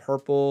towards like a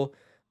purple,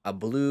 a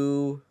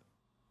blue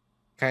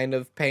kind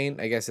of paint.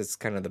 I guess it's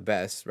kind of the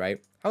best, right?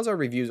 How's our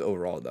reviews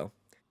overall though?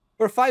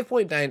 We're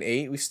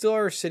 5.98. We still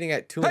are sitting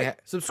at 2.5.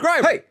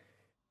 Subscribe. Hey,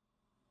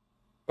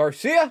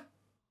 Garcia.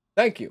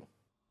 Thank you.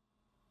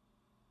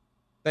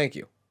 Thank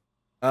you.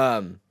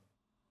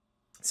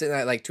 Sitting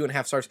at like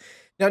 2.5 stars.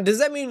 Now, does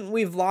that mean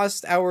we've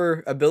lost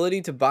our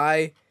ability to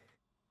buy?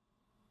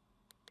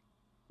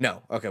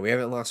 No. Okay, we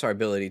haven't lost our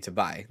ability to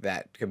buy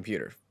that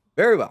computer.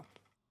 Very well.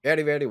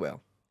 Very, very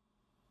well.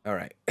 All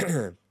right.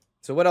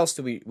 So what else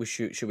do we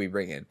should we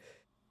bring in?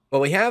 Well,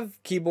 we have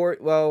keyboard.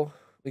 Well,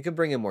 we could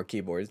bring in more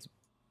keyboards.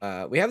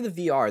 We have the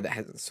VR that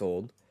hasn't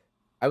sold.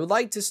 I would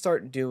like to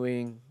start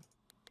doing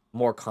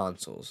more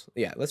consoles.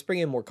 Yeah, let's bring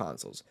in more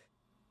consoles.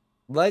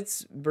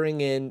 Let's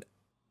bring in...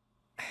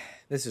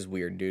 This is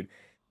weird, dude.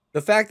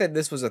 The fact that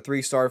this was a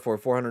 3-star for a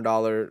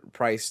 $400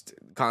 priced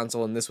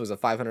console and this was a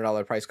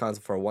 $500 price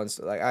console for a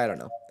 1-star, like, I don't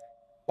know.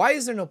 Why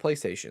is there no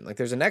PlayStation? Like,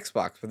 there's an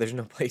Xbox, but there's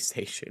no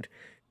PlayStation.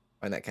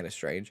 I find that kind of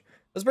strange.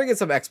 Let's bring in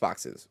some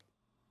Xboxes.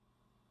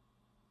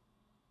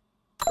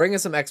 Bring in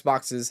some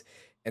Xboxes,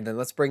 and then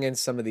let's bring in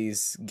some of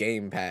these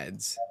game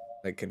pads,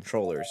 like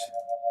controllers.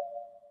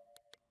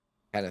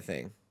 Kind of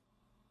thing.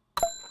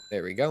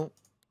 There we go.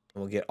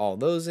 And we'll get all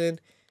those in.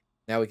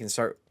 Now we can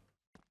start,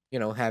 you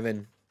know,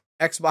 having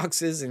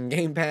Xboxes and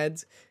game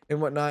pads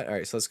and whatnot. All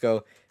right, so let's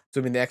go.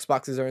 Assuming the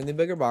Xboxes are in the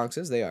bigger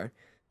boxes, they are.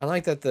 I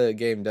like that the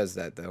game does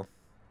that, though.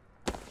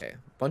 Okay,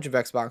 bunch of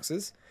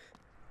Xboxes.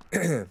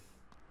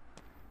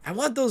 I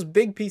want those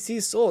big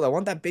PCs sold. I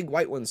want that big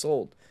white one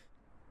sold.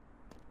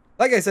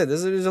 Like I said,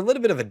 there's a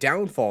little bit of a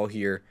downfall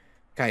here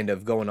kind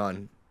of going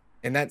on.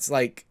 And that's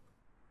like...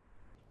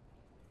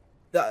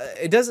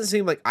 it doesn't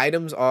seem like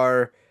items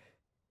are...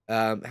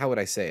 how would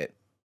I say it?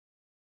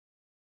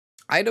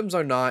 Items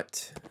are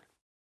not...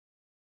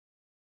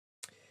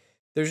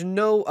 There's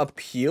no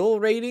appeal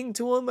rating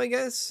to them, I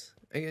guess.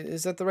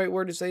 Is that the right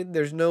word to say?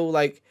 There's no,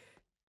 like...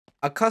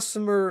 A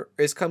customer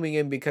is coming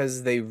in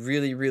because they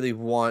really, really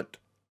want...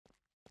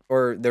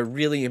 Or they're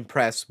really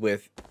impressed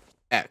with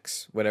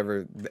X,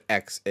 whatever the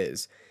X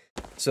is.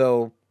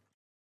 So,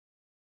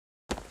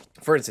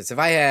 for instance, if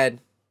I had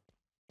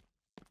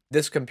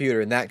this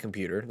computer and that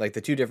computer, like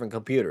the two different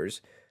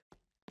computers,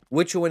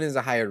 which one is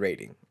a higher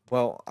rating?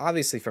 Well,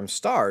 obviously from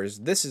stars,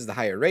 this is the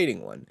higher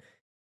rating one,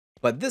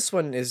 but this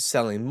one is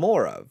selling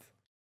more of.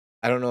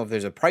 I don't know if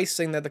there's a price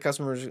thing that the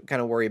customers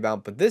kind of worry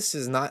about, but this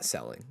is not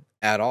selling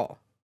at all.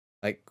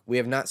 Like, we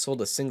have not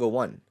sold a single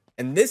one.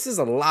 And this is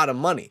a lot of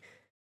money.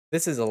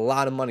 This is a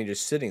lot of money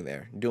just sitting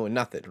there doing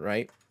nothing,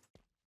 right?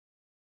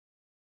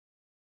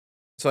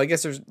 So I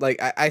guess there's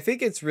like, I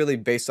think it's really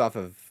based off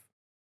of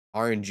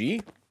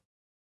RNG.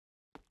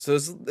 So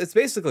it's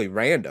basically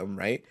random,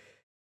 right?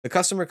 The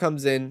customer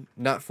comes in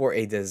not for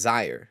a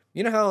desire.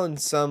 You know how in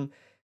some,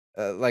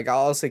 like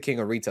I'll say King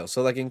of Retail.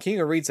 So like in King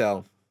of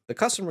Retail, the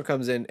customer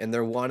comes in and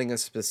they're wanting a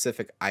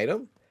specific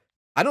item.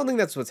 I don't think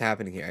that's what's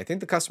happening here. I think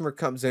the customer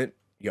comes in,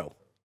 yo,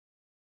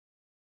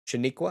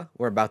 Shaniqua,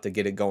 we're about to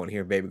get it going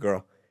here, baby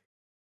girl.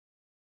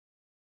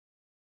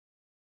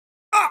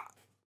 Ah!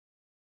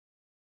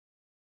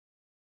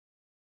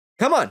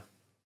 Come on.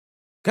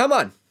 Come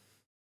on.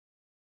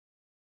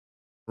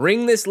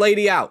 Ring this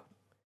lady out.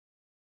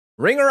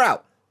 Ring her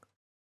out.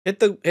 Hit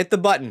the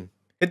button.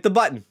 Hit the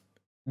button.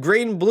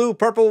 Green, blue,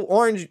 purple,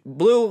 orange,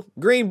 blue,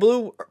 green,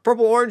 blue,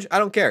 purple, orange. I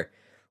don't care.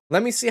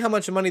 Let me see how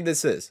much money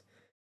this is.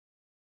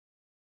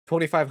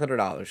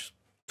 $2,500.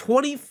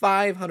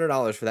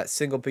 $2,500 for that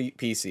single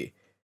PC.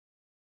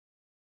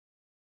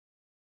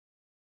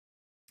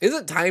 Is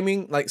it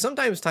timing? Like,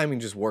 sometimes timing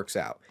just works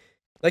out.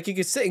 Like, you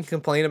could sit and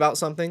complain about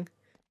something,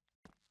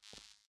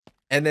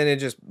 and then it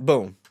just,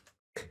 boom.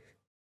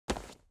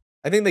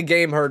 I think the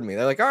game heard me.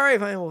 They're like, all right,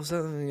 fine, well,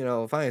 you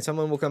know, fine.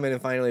 Someone will come in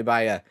and finally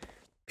buy a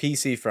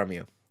PC from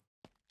you.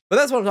 But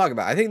that's what I'm talking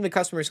about. I think the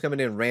customer's coming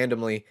in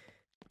randomly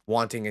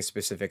wanting a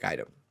specific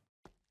item.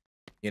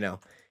 You know?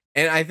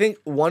 And I think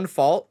one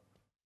fault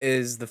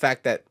is the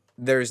fact that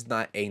there's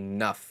not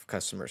enough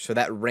customers. So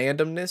that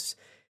randomness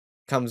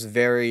comes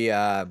very,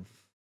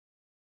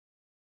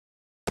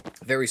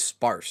 very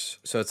sparse.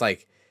 So it's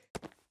like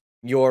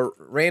your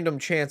random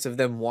chance of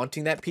them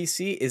wanting that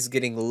PC is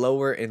getting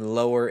lower and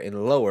lower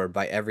and lower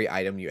by every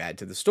item you add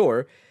to the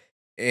store.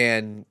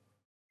 And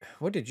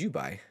what did you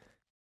buy?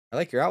 I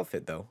like your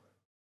outfit though.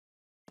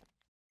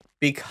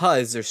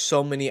 Because there's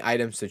so many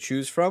items to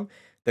choose from,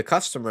 the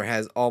customer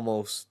has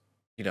almost,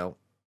 you know,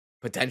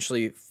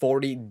 potentially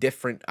 40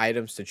 different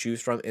items to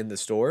choose from in the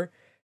store.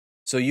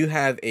 So you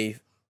have a,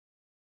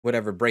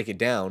 whatever, break it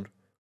down,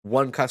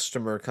 one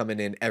customer coming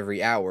in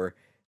every hour,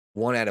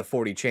 1 out of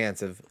 40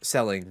 chance of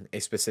selling a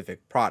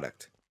specific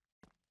product.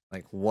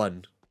 Like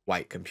one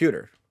white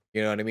computer.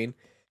 You know what I mean?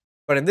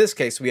 But in this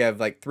case, we have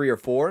like 3 or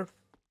 4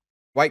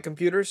 white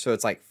computers. So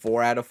it's like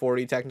 4 out of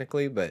 40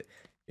 technically. But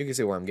you can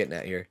see where I'm getting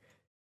at here.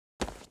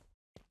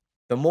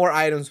 The more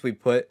items we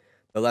put,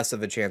 the less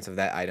of a chance of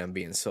that item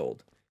being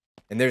sold.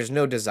 And there's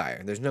no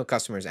desire. There's no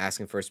customers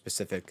asking for a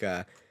specific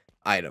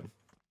item.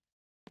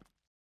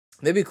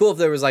 It'd be cool if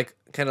there was like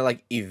kind of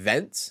like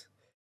events.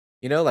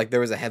 You know, like there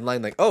was a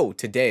headline like, oh,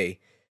 today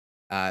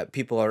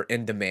people are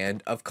in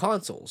demand of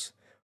consoles.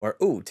 Or,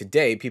 oh,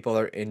 today people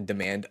are in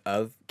demand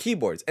of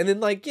keyboards. And then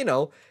like, you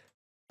know,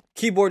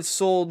 keyboards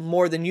sold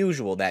more than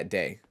usual that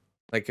day.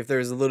 Like if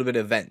there's a little bit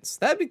of events.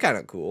 That'd be kind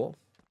of cool.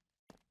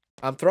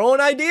 I'm throwing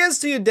ideas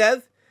to you,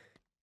 Dev.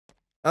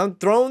 I'm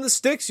throwing the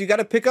sticks. You got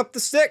to pick up the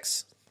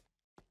sticks.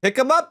 Pick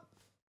them up.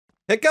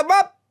 Pick them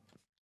up.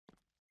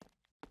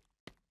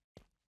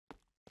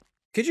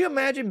 Could you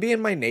imagine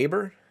being my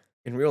neighbor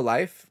in real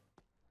life?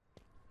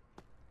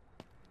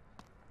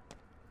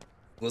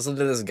 Listen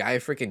to this guy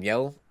freaking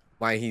yell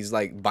while he's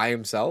like by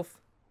himself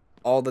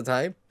all the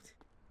time.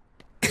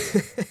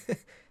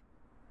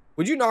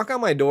 Would you knock on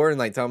my door and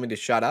like tell me to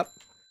shut up?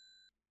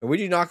 Or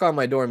would you knock on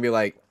my door and be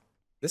like,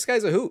 this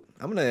guy's a hoot.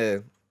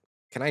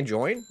 Can I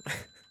join?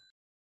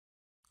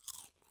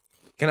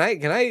 Can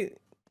I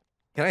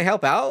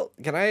help out?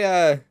 Can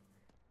I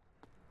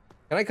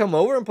come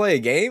over and play a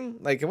game?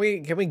 Like, can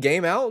we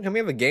game out? Can we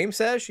have a game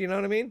sesh? You know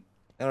what I mean?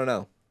 I don't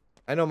know.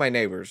 I know my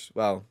neighbors.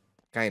 Well,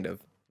 kind of.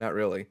 Not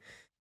really.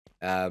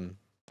 They're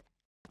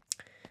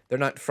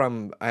not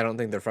from, I don't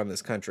think they're from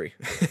this country.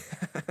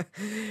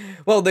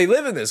 Well, they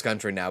live in this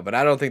country now, but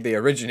I don't think they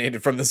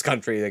originated from this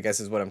country, I guess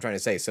is what I'm trying to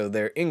say. So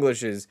their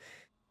English is,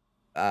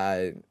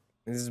 this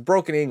is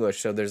broken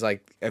English, so there's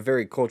like a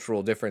very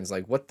cultural difference.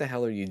 Like, what the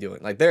hell are you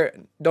doing? Like,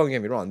 don't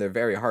get me wrong, they're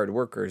very hard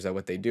workers at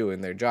what they do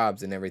in their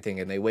jobs and everything,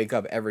 and they wake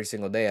up every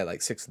single day at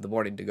like 6 in the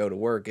morning to go to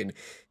work and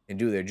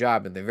do their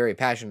job, and they're very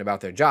passionate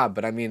about their job.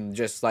 But I mean,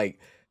 just like,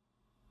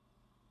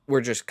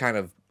 we're just kind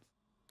of,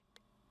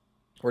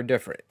 we're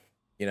different,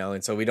 you know,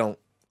 and so we don't,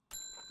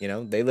 you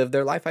know, they live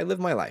their life, I live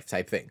my life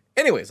type thing.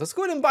 Anyways, let's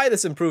go ahead and buy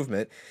this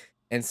improvement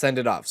and send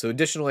it off. So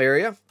additional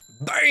area,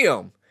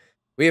 bam!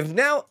 We have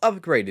now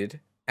upgraded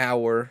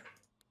our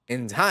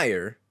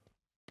entire,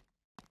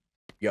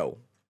 yo.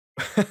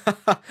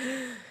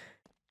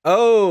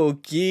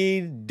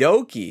 Okie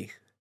dokie.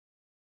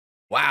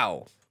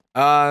 Wow.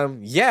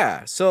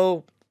 Yeah,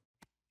 so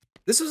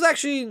this was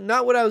actually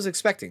not what I was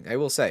expecting, I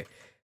will say.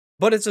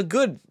 But it's a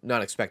good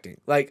not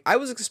expecting. Like, I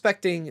was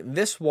expecting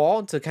this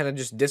wall to kind of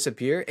just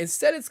disappear.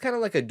 Instead, it's kind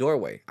of like a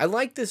doorway. I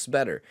like this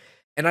better.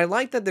 And I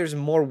like that there's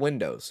more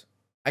windows.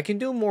 I can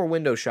do more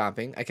window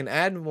shopping. I can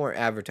add more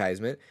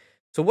advertisement.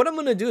 So what I'm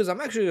going to do is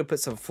I'm actually going to put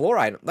some floor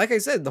items. Like I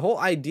said, the whole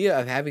idea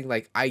of having,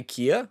 like,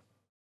 IKEA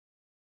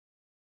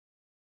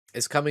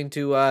is coming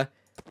to,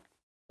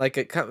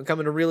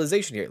 coming to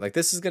realization here. Like,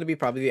 this is going to be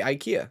probably the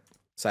IKEA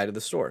side of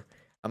the store.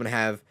 I'm going to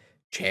have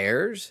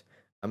chairs.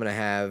 I'm going to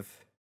have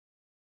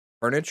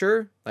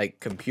furniture, like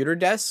computer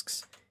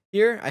desks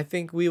here. I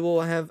think we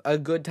will have a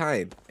good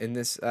time in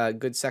this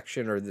good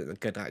section, or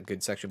not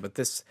good section, but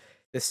this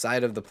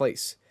side of the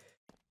place.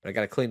 But I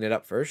gotta clean it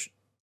up first.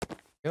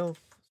 Go.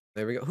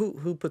 There we go.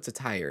 Who puts a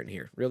tire in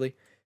here? Really?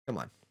 Come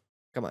on.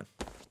 Come on.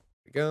 There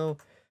we go.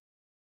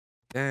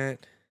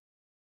 That.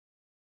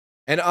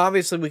 And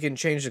obviously we can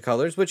change the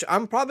colors, which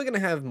I'm probably gonna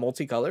have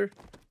multicolor.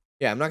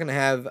 Yeah, I'm not gonna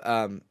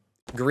have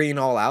green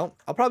all out.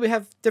 I'll probably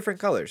have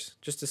different colors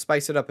just to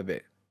spice it up a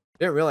bit.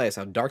 Didn't realize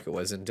how dark it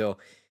was until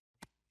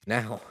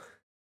now.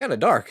 Kind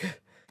of dark.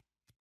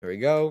 There we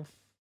go.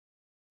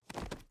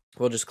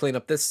 We'll just clean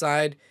up this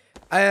side.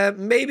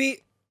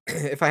 Maybe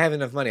if I have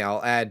enough money,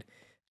 I'll add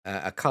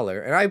a color.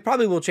 And I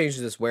probably will change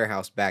this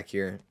warehouse back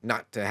here,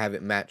 not to have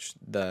it match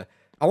the...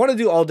 I want to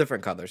do all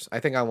different colors. I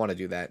think I want to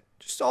do that.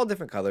 Just all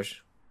different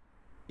colors.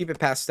 Keep it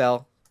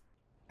pastel.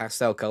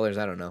 Pastel colors,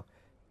 I don't know.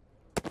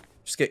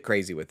 Just get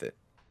crazy with it.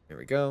 There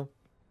we go.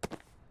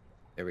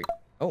 There we go.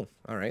 Oh,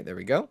 all right, there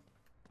we go.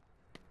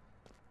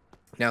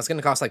 Now, it's going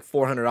to cost like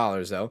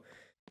 $400, though,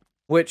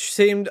 which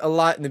seemed a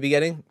lot in the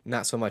beginning.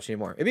 Not so much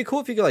anymore. It'd be cool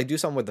if you could, like, do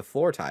something with the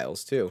floor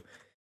tiles, too.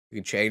 You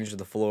could change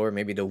the floor,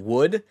 maybe to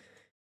wood,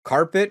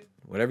 carpet,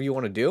 whatever you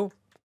want to do.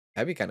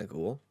 That'd be kind of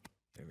cool.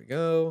 There we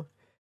go.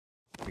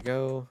 There we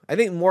go. I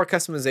think more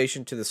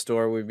customization to the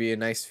store would be a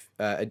nice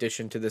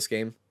addition to this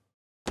game.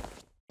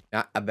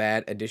 Not a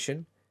bad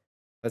addition.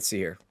 Let's see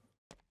here.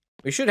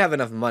 We should have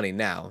enough money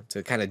now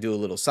to kind of do a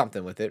little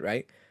something with it,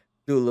 right?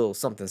 Do a little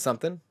something,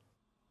 something.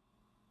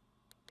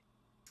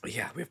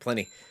 Yeah, we have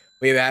plenty.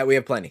 We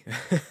have plenty.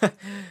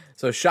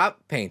 So shop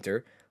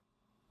painter,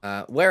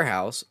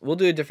 warehouse. We'll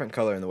do a different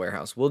color in the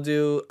warehouse. We'll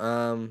do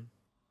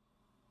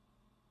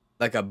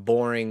like a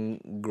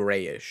boring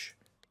grayish.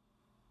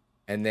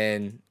 And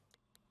then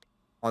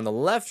on the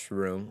left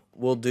room,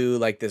 we'll do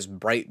like this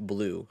bright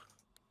blue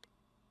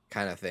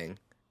kind of thing.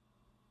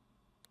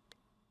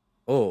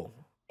 Oh,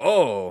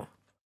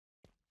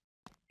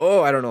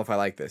 I don't know if I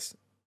like this.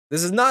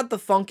 This is not the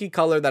funky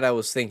color that I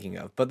was thinking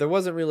of, but there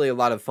wasn't really a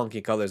lot of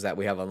funky colors that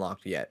we have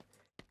unlocked yet.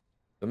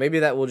 So maybe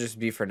that will just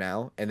be for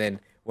now. And then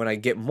when I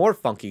get more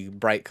funky,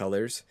 bright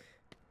colors,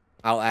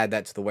 I'll add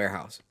that to the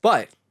warehouse.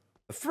 But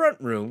the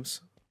front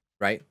rooms,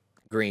 right?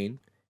 Green,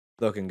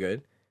 looking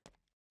good.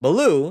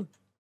 Blue,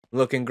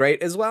 looking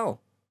great as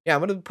well. Yeah,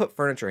 I'm going to put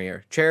furniture in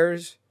here.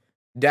 Chairs,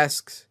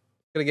 desks.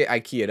 Going to get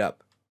IKEA'd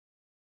up.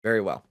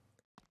 Very well.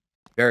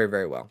 Very,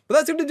 very well. But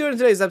that's going to do it in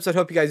today's episode.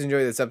 Hope you guys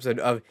enjoyed this episode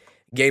of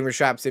Gamer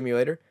Shop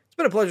Simulator. It's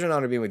been a pleasure and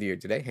honor being with you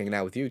today, hanging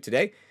out with you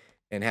today,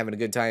 and having a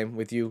good time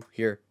with you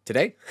here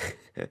today.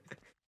 If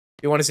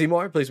you want to see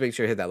more, please make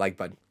sure to hit that like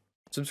button.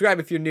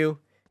 Subscribe if you're new,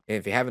 and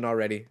if you haven't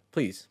already,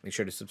 please make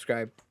sure to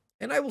subscribe.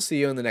 And I will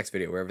see you in the next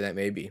video, wherever that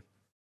may be.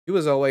 You,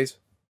 as always,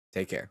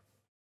 take care.